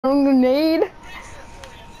Grenade.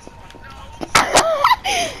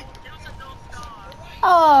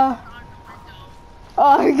 Oh,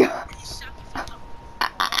 oh god.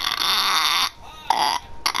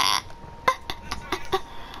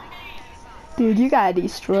 Dude, you got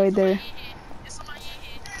destroyed there.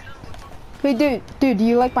 Wait, dude, do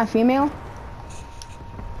you like my female?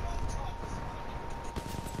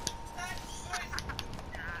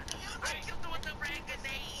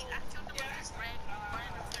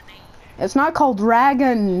 It's not called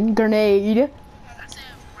Dragon Grenade.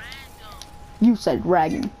 You said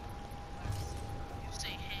Dragon.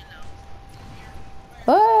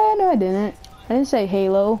 Oh, no, I didn't. I didn't say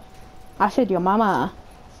Halo. I said your mama.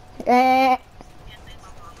 Eh.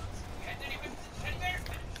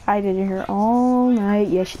 I did it here all night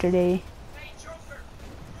yesterday.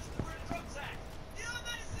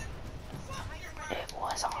 It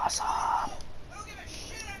was awesome.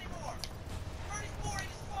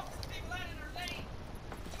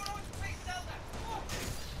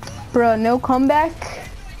 Bro, no comeback?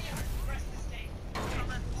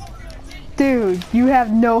 Dude, you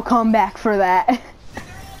have no comeback for that.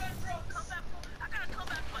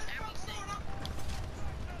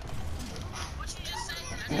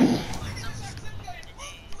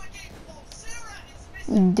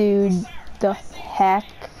 Dude, the heck?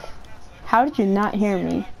 How did you not hear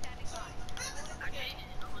me?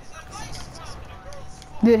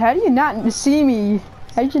 Dude, how do you not see me?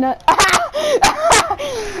 How did you not?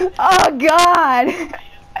 Oh god!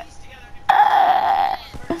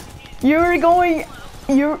 You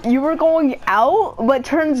were going out, but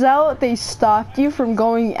turns out they stopped you from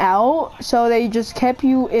going out, so they just kept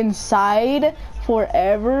you inside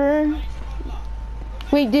forever.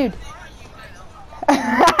 Wait, dude.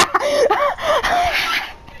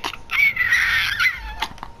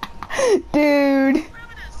 Dude.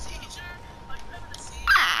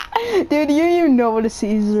 Dude, you know what a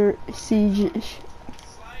siege.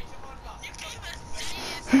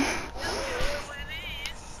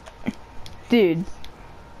 Dude,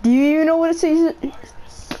 do you even know what a siege is?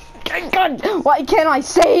 God, why can't I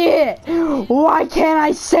say it? Why can't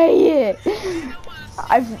I say it?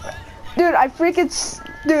 I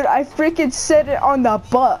freaking said it on the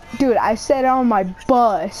bus. Dude, I said it on my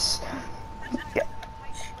bus.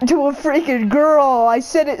 To a freaking girl. I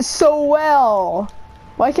said it so well.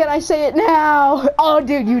 Why can't I say it now? Oh,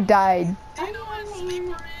 dude, you died.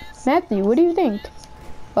 Matthew, what do you think?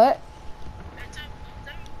 What?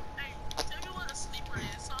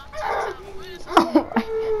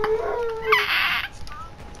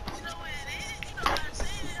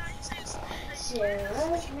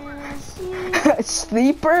 A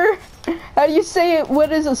sleeper? How do you say it?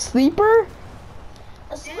 What is a sleeper?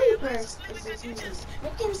 A sleeper.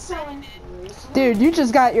 Dude, you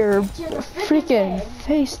just got your freaking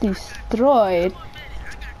face destroyed.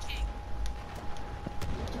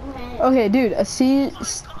 Okay, dude, a seizure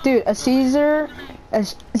is a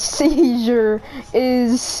seizure.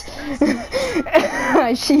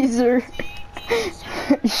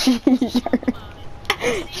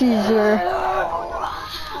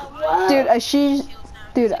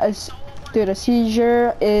 Dude, a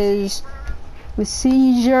seizure is. The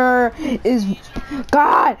seizure is.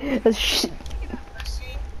 God! Do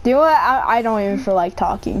you know what? I don't even feel like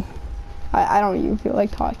talking. I don't even feel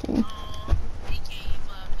like talking.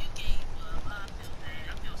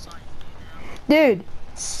 Dude,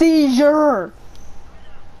 seizure!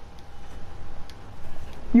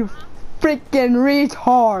 You freaking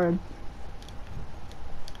retard!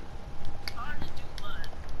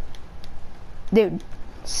 Dude,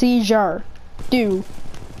 seizure. Dude.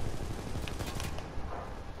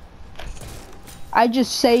 I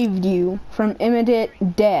just saved you from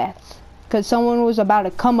imminent death. Because someone was about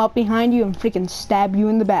to come up behind you and freaking stab you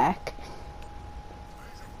in the back.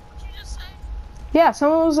 Yeah,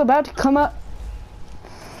 someone was about to come up.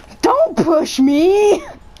 Don't push me!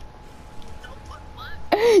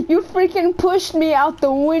 You freaking pushed me out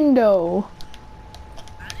the window.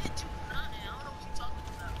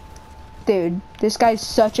 Dude, this guy's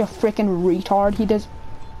such a freaking retard. He does.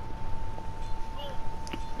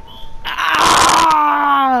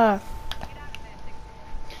 Ah!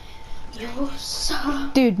 You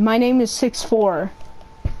suck. Dude, my name is 6'4".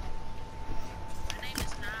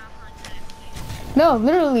 No,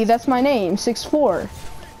 literally, that's my name, 6'4".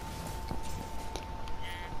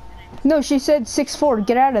 No, she said 6'4".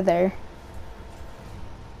 Get out of there.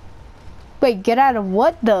 Wait, get out of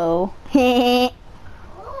what though?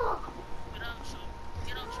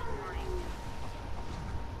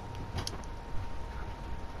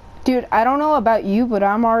 Dude, I don't know about you, but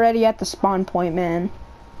I'm already at the spawn point, man.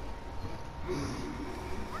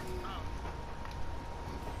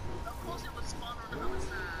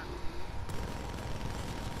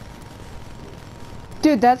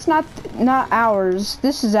 Dude, that's not ours.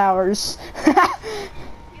 This is ours.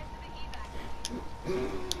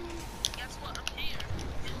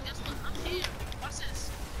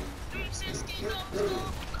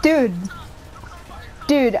 Dude.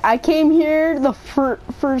 Dude, I came here the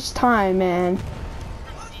first time, man.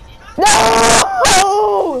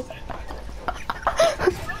 No!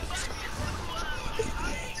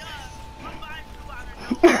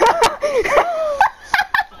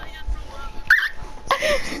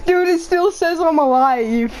 Dude, it still says I'm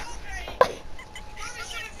alive.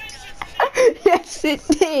 Yes, it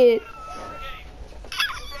did.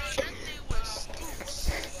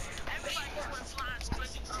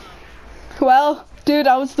 Well, dude,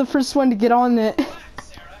 I was the first one to get on it.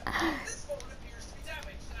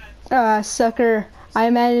 Sucker. I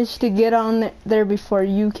managed to get on there before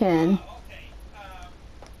you can.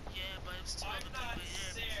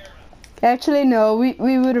 Actually, no,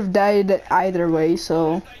 we would have died either way,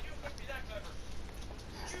 so.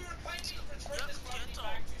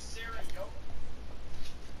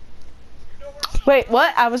 Wait,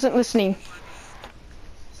 what? I wasn't listening.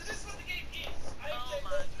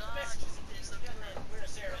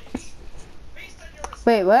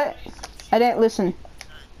 Wait, what? I didn't listen.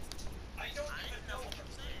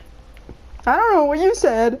 I don't know what you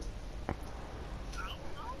said.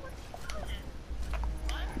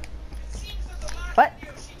 What?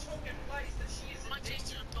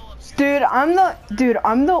 Dude, I'm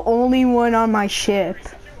the only one on my ship.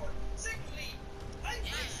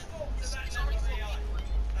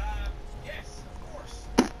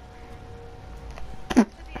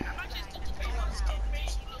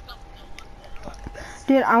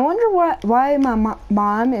 Dude, I wonder why my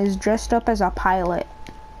mom is dressed up as a pilot.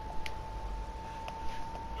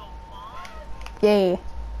 Yeah.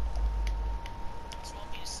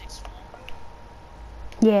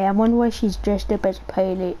 Yeah, I wonder why she's dressed up as a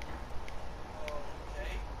pilot.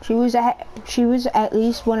 She was at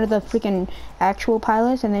least one of the freaking actual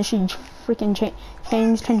pilots, and then she freaking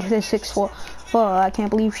changed into the 6'4". Well, I can't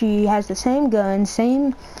believe she has the same gun,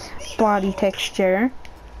 same body texture.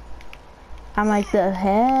 I'm like, the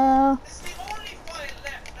hell?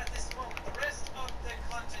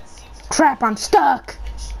 Crap, I'm stuck!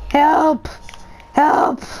 Help!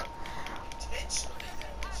 Help!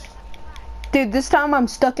 Dude, this time I'm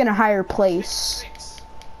stuck in a higher place.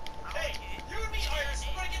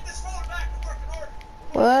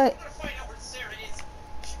 What?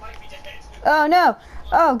 Oh no!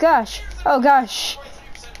 Oh gosh! Oh gosh!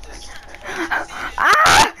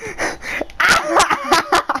 Ah!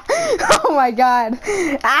 Oh my god!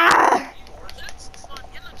 Ah!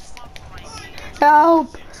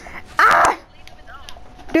 Help! Ah!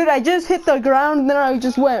 Dude, I just hit the ground and then I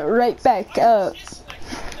just went right back up.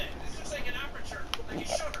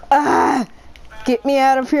 Ah! Get me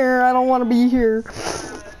out of here! I don't want to be here.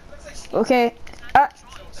 Okay.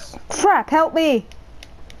 Crap! Help me!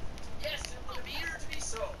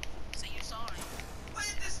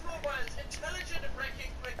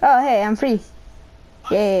 Oh, hey, I'm free.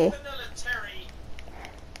 Yay.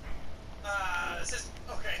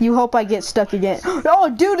 You hope I get stuck again. Oh,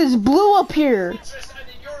 dude, it's blue up here.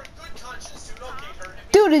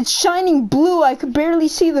 Dude, it's shining blue. I could barely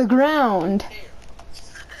see the ground.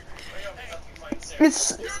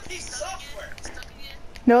 It's...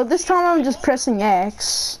 No, this time I'm just pressing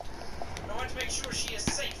X.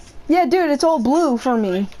 Yeah, dude, it's all blue for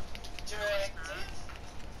me.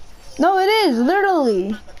 No, it is,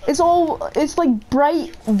 literally. It's like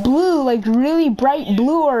bright blue, like really bright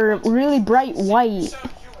blue or really bright white.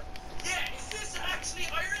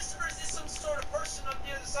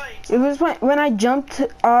 It was when I jumped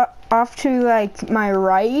off to like my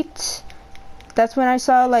right. That's when I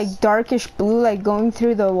saw like darkish blue like going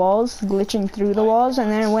through the walls, glitching through the walls, and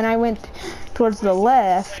then when I went towards the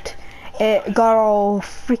left, it got all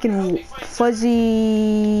freaking fuzzy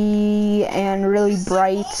and really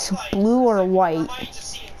bright blue or white.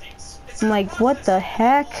 I'm like, what the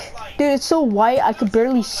heck? Dude, it's so white I could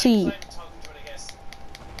barely see.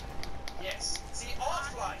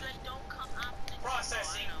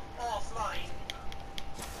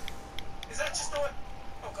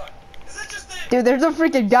 Dude, there's a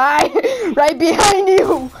freaking guy right behind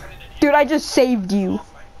you. Dude, I just saved you.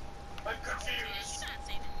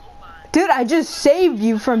 Dude, I just saved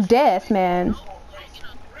you from death, man.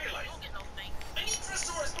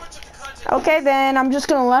 Okay, then I'm just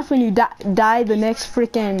gonna laugh when you die the next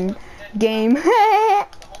freaking game.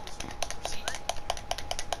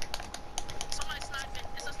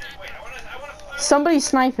 Somebody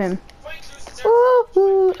snipe him. Ooh,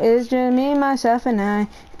 ooh. It's just me, myself, and I.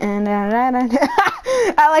 And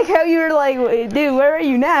I like how you were like, dude, where are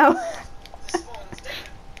you now?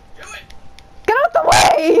 Get out the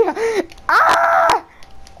way! Ah!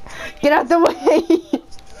 Get out the way!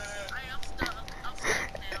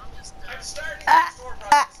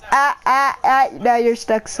 Now you're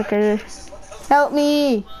stuck, sucker. Help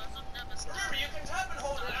me!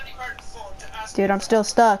 Dude, I'm still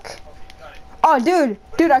stuck. Oh, dude,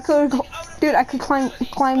 I could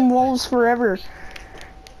climb walls forever.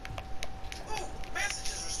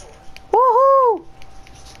 Woohoo!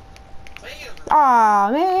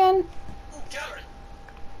 Aw, man.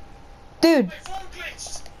 Dude.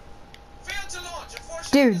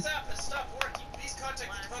 Dude.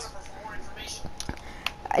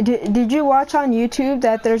 Did you watch on YouTube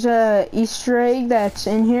that there's a Easter egg that's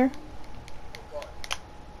in here?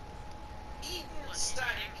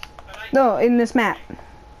 No, in this map.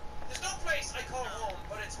 There's no place I call home,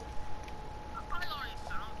 but it's...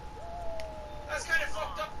 That's kind of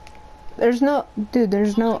fucked up. There's no... Dude,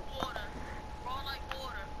 there's no...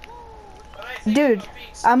 Dude,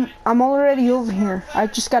 I'm already over here. I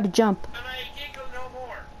just gotta jump. And I giggle no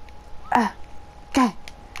more. Okay.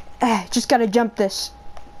 Just gotta jump this.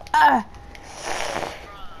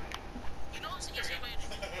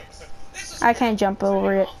 I can't jump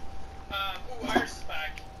over it. Iris is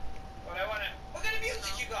back. But I wanna... What kind of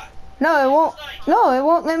music you got? No, it won't. No, it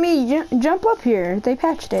won't let me jump up here. They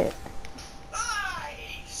patched it.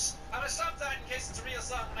 Nice! I'm gonna stop that in case it's a real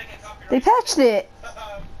song and I get copyright. They patched it.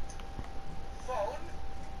 Phone.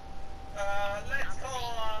 Let's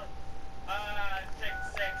call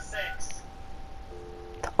 666.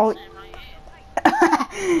 Oh.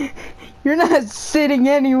 You're not sitting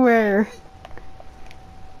anywhere.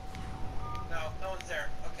 No, no one's there.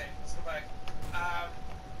 Okay, let's go back.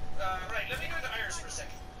 Right, let me go to Iris for a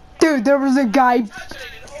second. Dude, there was a guy.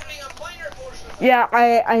 Calculated only a minor portion of Yeah,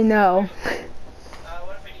 I know.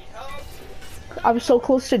 what if I need help? I was so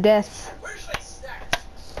close to death. Where should I start?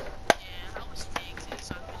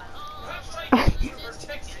 Perhaps try to use reverse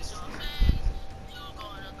Texas.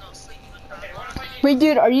 Okay, what if I need... Wait,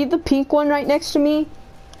 dude, are you the pink one right next to me?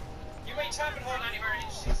 You may tap and hold anywhere in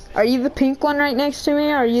inches. Are you the pink one right next to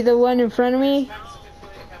me? Are you the one in front of me?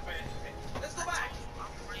 Let's go back.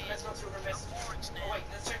 Let's go through her messages. Oh wait,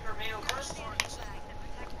 let's check her mail first.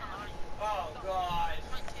 Oh god.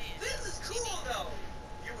 This is cool though.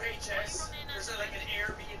 UHS. There's like an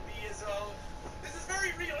Airbnb as well. This is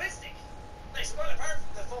very realistic. Nice. Well, apart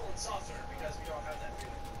from the phone software, because we don't have that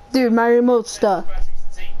really. Dude, my remote's stuck. Battery's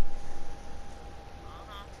insane.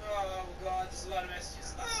 Oh god, there's a lot of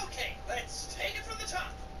messages. Okay, let's take it from the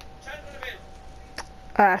top. Chat unavailable.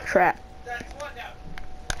 Ah, crap. That's one down.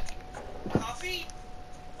 Coffee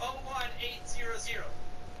 01800.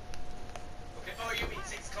 Okay, oh, you mean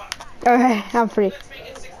 6 o'clock. Okay, I'm free. Let's make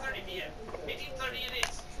it 6:30 p.m. 18:30 it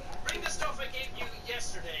is. Bring the stuff I gave you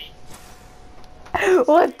yesterday.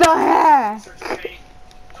 What the heck? Okay.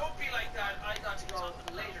 Don't be like that. I got to go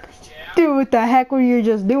later, yeah? Dude, what the heck were you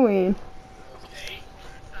just doing? Okay.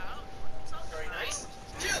 Very nice.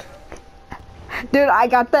 Dude, I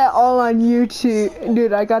got that all on YouTube.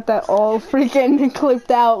 Dude, I got that all freaking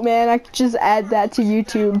clipped out, man. I could just add that to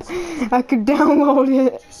YouTube. I could download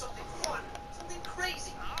it. Do something fun. Something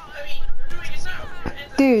crazy. I mean, you're doing it now.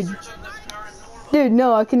 Dude. Search on the paranormal. Dude,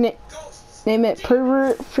 no, I can Ghosts. name it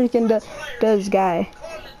pervert freaking does guy.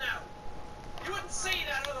 Call it now. You wouldn't say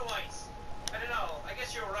that otherwise. I don't know. I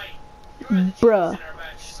guess you're right. You're the Bruh. genius in our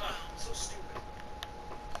batch. So stupid.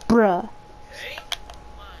 Bruh. Okay.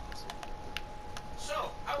 So,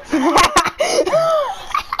 how was your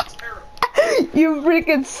terrible? You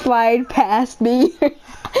freaking slide past me.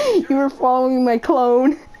 You were following my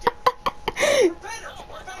clone. We're better.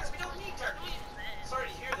 We don't need turkey. Sorry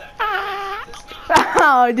to hear that.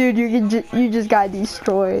 Oh, dude, you just got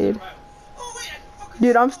destroyed. Oh, wait, I fucking...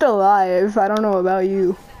 Dude, I'm still alive. I don't know about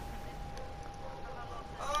you.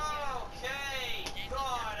 Okay. God,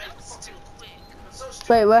 I fucking... I'm so stupid.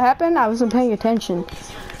 Wait, what happened? I wasn't paying attention.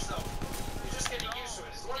 Easy on yourself. You're just getting used to it.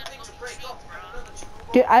 It's one thing to break up and another to move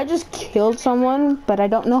on. Dude, I just killed someone, but I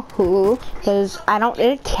don't know who, because I don't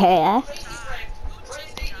really care. Crazy friend. Try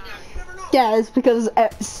a dating app. You never know. Yeah, it's because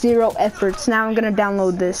zero efforts. Now I'm gonna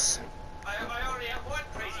download this. I already have one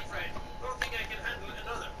crazy friend. I don't think I can handle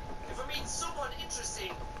another. If I meet someone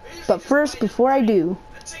interesting, I usually But just first, find a before I do,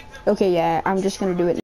 and take them okay, yeah, I'm just gonna do it.